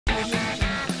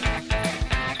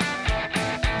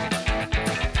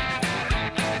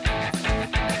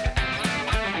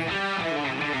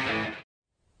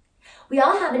We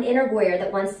all have an inner warrior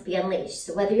that wants to be unleashed.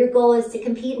 So whether your goal is to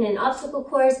compete in an obstacle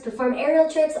course, perform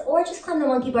aerial tricks, or just climb the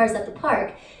monkey bars at the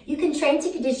park, you can train to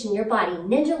condition your body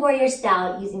Ninja Warrior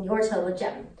style using your total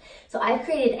gym. So I've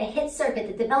created a HIIT circuit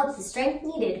that develops the strength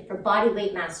needed for body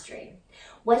weight mastery.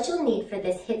 What you'll need for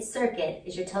this HIIT circuit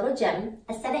is your total gym,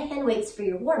 a set of hand weights for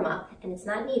your warm-up, and it's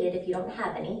not needed if you don't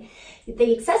have any.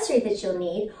 The accessories that you'll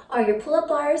need are your pull-up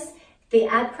bars, the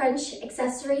ab crunch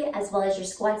accessory, as well as your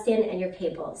squat stand and your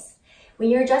cables. When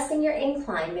you're adjusting your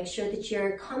incline, make sure that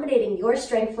you're accommodating your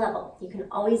strength level. You can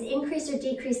always increase or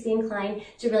decrease the incline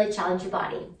to really challenge your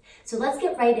body. So let's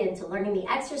get right into learning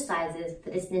the exercises for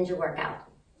this Ninja workout.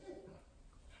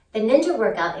 The Ninja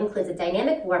workout includes a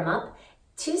dynamic warm-up,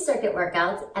 2 circuit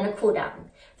workouts, and a cool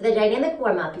down. For the dynamic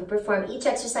warm-up, you perform each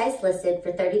exercise listed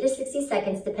for 30 to 60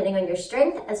 seconds depending on your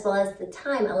strength as well as the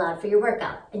time allowed for your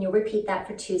workout, and you'll repeat that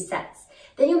for 2 sets.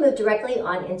 Then you'll move directly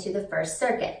on into the first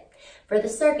circuit. For the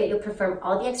circuit, you'll perform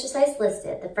all the exercise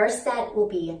listed. The first set will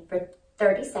be for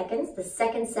 30 seconds, the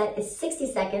second set is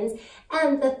 60 seconds,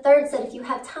 and the third set, if you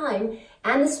have time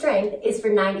and the strength, is for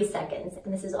 90 seconds.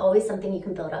 And this is always something you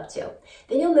can build up to.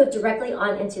 Then you'll move directly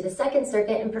on into the second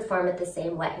circuit and perform it the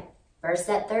same way. First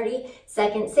set 30,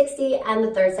 second 60, and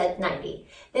the third set 90.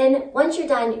 Then once you're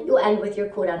done, you'll end with your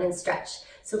cool down and stretch.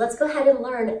 So let's go ahead and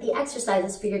learn the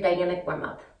exercises for your dynamic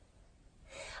warm-up.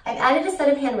 I've added a set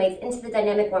of hand weights into the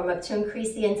dynamic warm-up to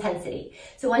increase the intensity.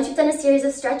 So once you've done a series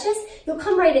of stretches, you'll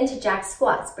come right into jack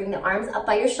squats. Bring the arms up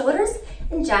by your shoulders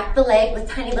and jack the leg with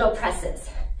tiny little presses.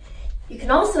 You can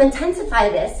also intensify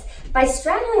this by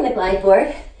straddling the glide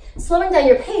board, slowing down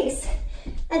your pace,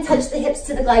 and touch the hips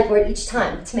to the glide board each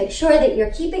time to make sure that you're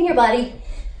keeping your body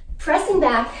pressing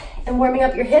back and warming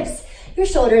up your hips, your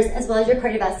shoulders, as well as your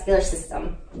cardiovascular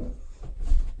system.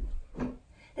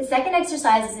 The second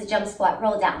exercise is a jump squat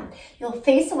roll down. You'll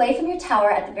face away from your tower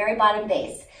at the very bottom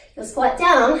base. You'll squat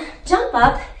down, jump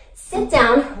up, sit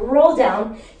down, roll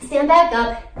down, stand back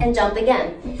up, and jump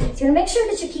again. So you're gonna make sure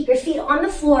that you keep your feet on the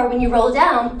floor when you roll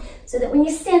down so that when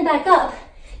you stand back up,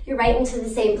 you're right into the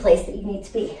same place that you need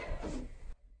to be.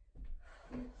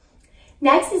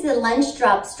 Next is the lunge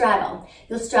drop straddle.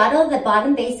 You'll straddle the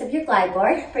bottom base of your glide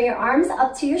board, bring your arms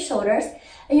up to your shoulders,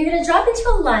 and you're gonna drop into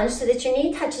a lunge so that your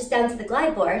knee touches down to the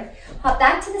glide board, hop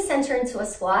back to the center into a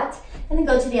squat, and then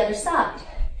go to the other side.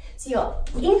 So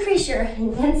you'll increase your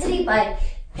intensity by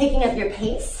picking up your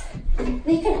pace. Then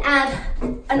you can add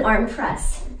an arm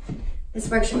press.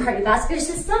 This works your cardiovascular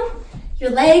system,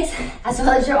 your legs, as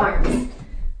well as your arms.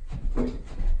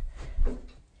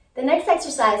 The next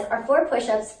exercise are 4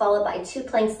 push-ups followed by 2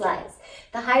 plank slides.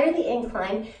 The higher the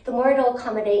incline, the more it'll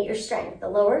accommodate your strength. The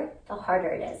lower, the harder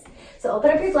it is. So open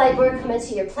up your glide board, come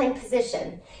into your plank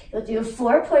position. You'll do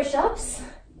 4 push-ups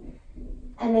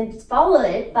and then follow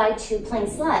it by 2 plank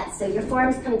slides. So your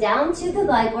forearms come down to the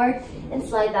glide board and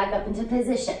slide back up into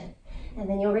position. And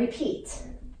then you'll repeat.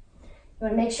 You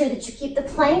want to make sure that you keep the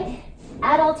plank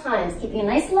at all times, keeping a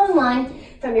nice long line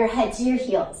from your head to your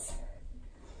heels.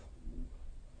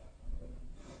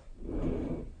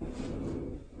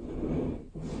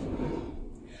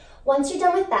 Once you're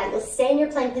done with that, you'll stay in your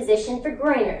plank position for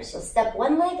groiners. You'll step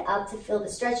one leg up to feel the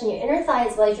stretch in your inner thigh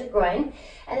as well as your groin,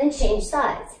 and then change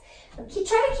sides.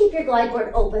 Try to keep your glide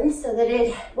board open so that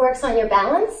it works on your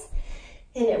balance,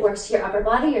 and it works your upper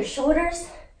body, your shoulders.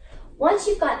 Once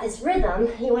you've got this rhythm,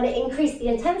 you want to increase the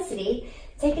intensity,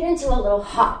 take it into a little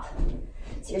hop.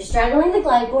 So you're straddling the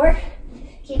glide board,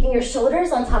 keeping your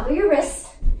shoulders on top of your wrists,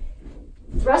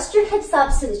 thrust your hips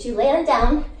up so that you land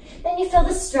down, then you feel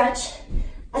the stretch,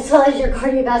 as well as your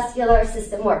cardiovascular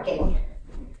system working.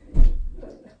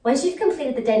 Once you've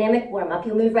completed the dynamic warm-up,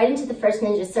 you'll move right into the first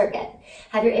Ninja circuit.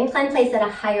 Have your incline placed at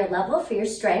a higher level for your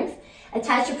strength.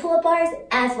 Attach your pull-up bars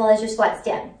as well as your squat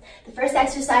stand. The first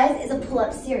exercise is a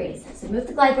pull-up series. So move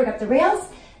the glide board up the rails,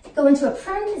 go into a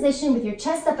prone position with your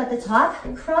chest up at the top,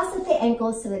 cross at the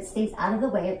ankles so that it stays out of the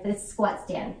way of this squat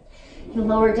stand. You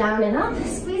lower down and up,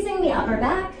 squeezing the upper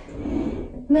back,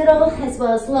 middle, as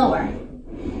well as lower.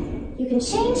 You can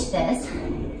change this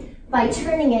by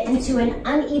turning it into an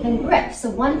uneven grip.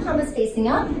 So one palm is facing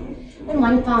up and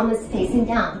one palm is facing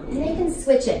down. And then you can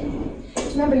switch it.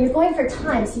 Remember, you're going for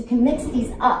time, so you can mix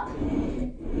these up.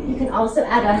 You can also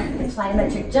add a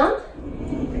plyometric jump.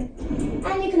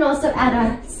 And you can also add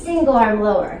a single arm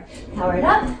lower. Power it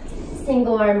up,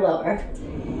 single arm lower,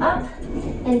 up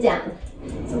and down.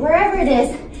 So wherever it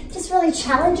is, just really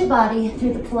challenge your body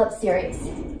through the pull-up series.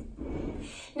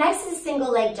 Next is a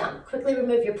single leg jump. Quickly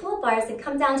remove your pull-up bars and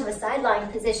come down to a side lying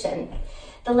position.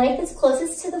 The leg that's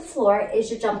closest to the floor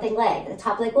is your jumping leg. The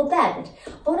top leg will bend.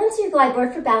 Hold onto your glide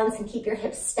board for balance and keep your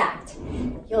hips stacked.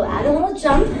 You'll add a little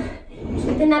jump,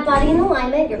 keeping that body in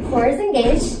alignment, your core is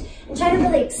engaged, and try to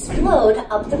really explode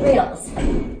up the rails.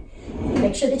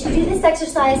 Make sure that you do this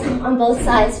exercise on both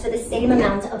sides for the same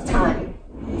amount of time.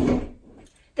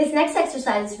 This next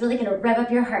exercise is really going to rev up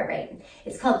your heart rate.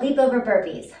 It's called leap over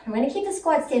burpees. I'm going to keep the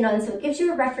squat stand on so it gives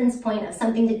you a reference point of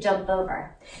something to jump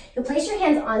over. You'll place your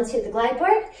hands onto the glide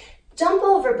board, jump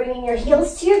over, bringing your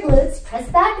heels to your glutes, press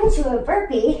back into a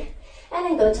burpee, and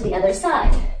then go to the other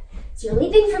side. So you're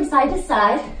leaping from side to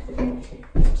side,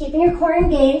 keeping your core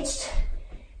engaged,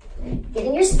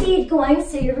 getting your speed going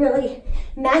so you're really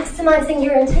maximizing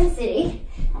your intensity.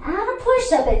 Add a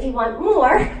push-up if you want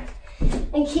more.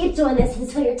 And keep doing this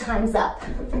until your time's up.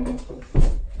 And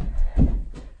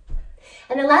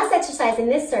the last exercise in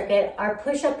this circuit are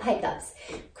push-up pike-ups.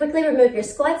 Quickly remove your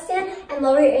squat stand and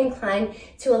lower your incline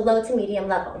to a low to medium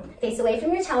level. Face away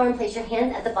from your tower and place your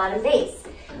hands at the bottom base.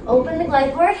 Open the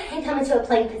glide board and come into a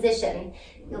plank position.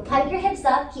 You'll pike your hips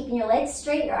up, keeping your legs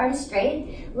straight, your arms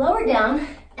straight. Lower down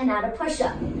and add a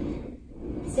push-up.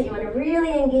 So you want to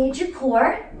really engage your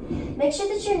core. Make sure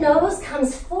that your nose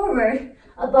comes forward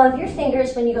above your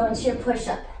fingers when you go into your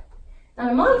push-up. Now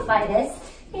to modify this,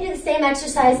 you can do the same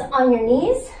exercise on your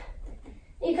knees.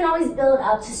 You can always build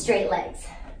up to straight legs.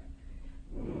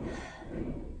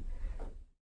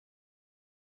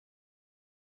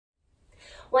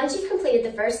 Once you've completed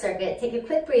the first circuit, take a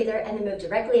quick breather and then move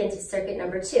directly into circuit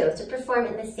number 2 to perform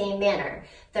in the same manner,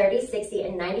 30, 60,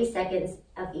 and 90 seconds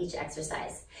of each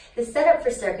exercise. The setup for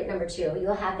circuit number 2,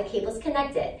 you'll have the cables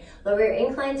connected. Lower your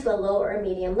incline to a low or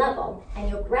medium level, and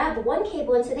you'll grab one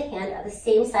cable into the hand of the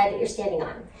same side that you're standing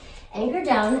on. Anchor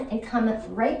down and come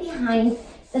right behind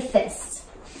the fist.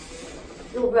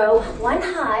 You'll row one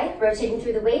high, rotating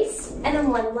through the waist, and then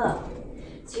one low.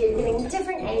 So you're getting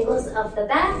different angles of the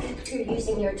back. You're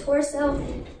using your torso,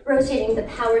 rotating the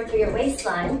power through your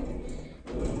waistline.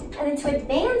 And then to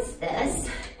advance this,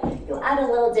 you'll add a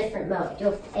little different mode.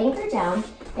 You'll anchor down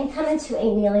and come into a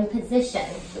kneeling position.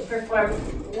 You'll perform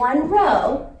one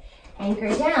row,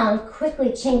 anchor down,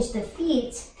 quickly change the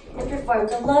feet, and perform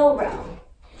the low row.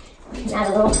 You can add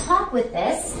a little hop with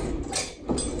this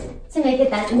to make it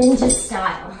that ninja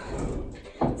style.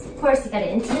 Of course, you got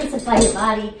to intensify your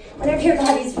body whenever your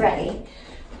body's ready.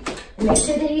 And make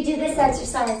sure that you do this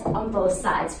exercise on both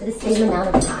sides for the same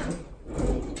amount of time.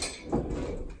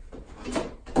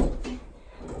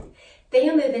 Then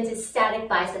you'll move into static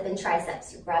bicep and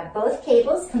triceps. You grab both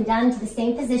cables, come down into the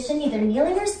same position, either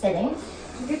kneeling or sitting.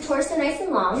 Keep your torso nice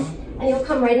and long, and you'll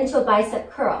come right into a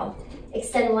bicep curl.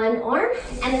 Extend one arm,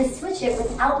 and then switch it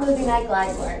without moving that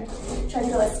glide board. Try to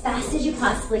go as fast as you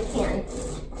possibly can.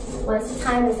 Once the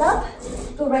time is up,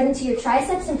 go right into your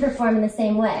triceps and perform in the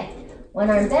same way. One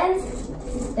arm bends,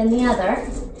 then the other.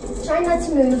 Try not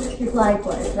to move your glide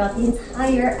board throughout the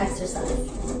entire exercise.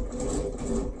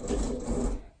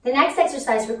 The next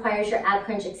exercise requires your ab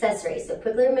crunch accessory, so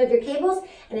quickly remove your cables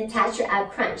and attach your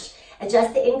ab crunch.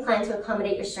 Adjust the incline to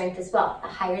accommodate your strength as well. The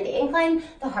higher the incline,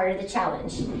 the harder the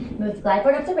challenge. Move the glide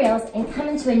board up the rails and come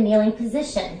into a kneeling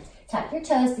position. Tuck your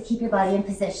toes to keep your body in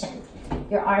position.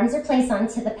 Your arms are placed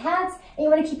onto the pads, and you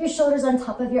want to keep your shoulders on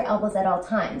top of your elbows at all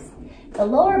times. The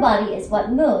lower body is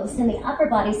what moves, and the upper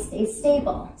body stays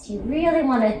stable. So you really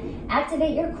want to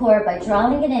activate your core by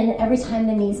drawing it in every time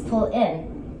the knees pull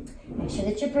in. Make sure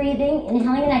that you're breathing,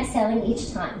 inhaling and exhaling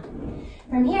each time.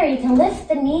 From here, you can lift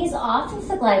the knees off of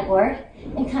the glide board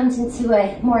and come into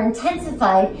a more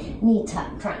intensified knee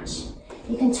tuck crunch.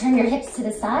 You can turn your hips to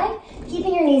the side,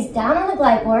 keeping your knees down on the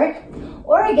glide board,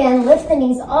 or again, lift the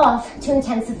knees off to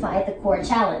intensify the core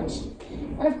challenge.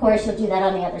 And of course, you'll do that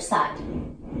on the other side.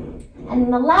 And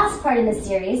then the last part in this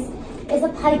series is a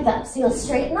pike up. So you'll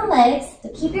straighten the legs to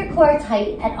keep your core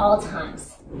tight at all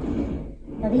times.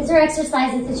 Now these are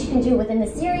exercises that you can do within the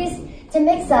series to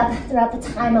mix up throughout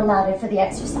the time allotted for the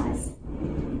exercise.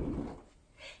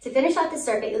 To finish off the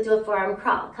circuit, you'll do a forearm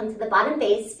crawl. Come to the bottom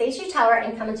base, face your tower,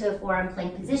 and come into a forearm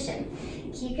plank position.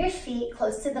 Keep your feet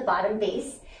close to the bottom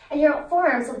base, and your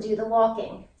forearms will do the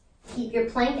walking. Keep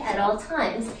your plank at all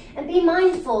times, and be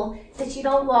mindful that you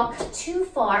don't walk too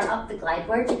far up the glide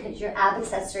board because your ab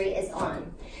accessory is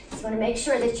on. So you want to make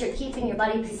sure that you're keeping your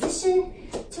body positioned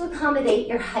to accommodate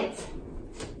your height.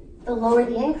 The lower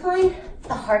the incline,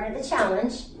 the harder the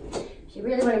challenge. If you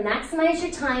really want to maximize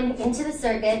your time into the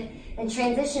circuit and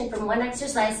transition from one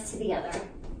exercise to the other.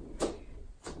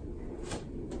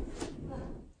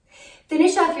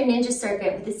 Finish off your ninja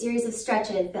circuit with a series of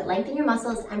stretches that lengthen your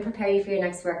muscles and prepare you for your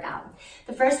next workout.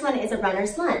 The first one is a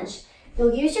runner's lunge.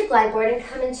 You'll use your glide board and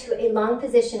come into a long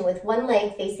position with one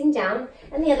leg facing down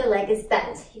and the other leg is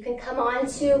bent. You can come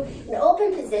onto an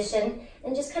open position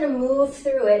and just kind of move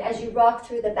through it as you rock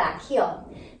through the back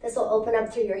heel. This will open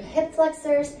up through your hip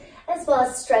flexors as well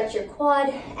as stretch your quad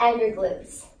and your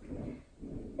glutes.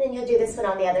 Then you'll do this one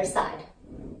on the other side.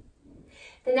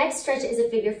 The next stretch is a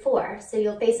figure 4. So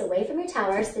you'll face away from your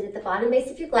tower, sit at the bottom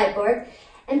base of your glide board,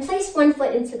 and place one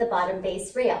foot into the bottom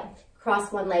base rail.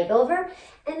 Cross one leg over,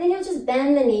 and then you'll just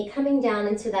bend the knee, coming down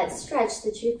into that stretch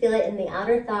that you feel it in the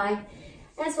outer thigh,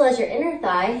 as well as your inner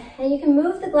thigh. And you can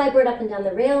move the glide board up and down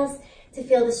the rails to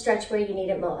feel the stretch where you need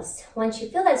it most. Once you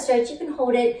feel that stretch, you can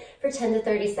hold it for 10 to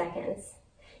 30 seconds.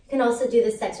 You can also do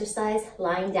this exercise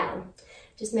lying down.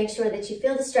 Just make sure that you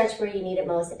feel the stretch where you need it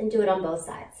most and do it on both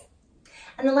sides.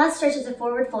 And the last stretch is a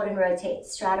forward fold and rotate.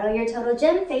 Straddle your total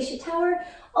gym, face your tower,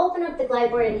 open up the glide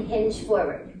board and hinge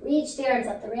forward. Reach the arms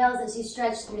up the rails as you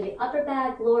stretch through the upper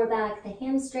back, lower back, the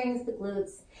hamstrings, the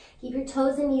glutes. Keep your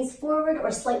toes and knees forward or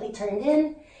slightly turned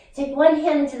in. Take one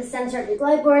hand into the center of your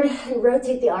glide board and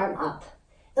rotate the arm up.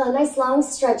 Feel a nice long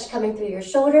stretch coming through your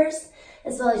shoulders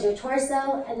as well as your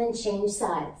torso, and then change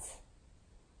sides.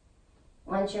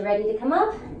 Once you're ready to come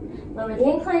up, lower the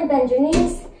incline, bend your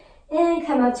knees, and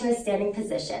come up to a standing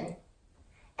position.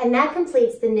 And that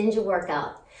completes the ninja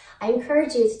workout. I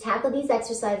encourage you to tackle these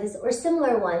exercises or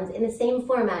similar ones in the same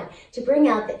format to bring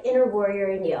out the inner warrior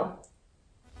in you.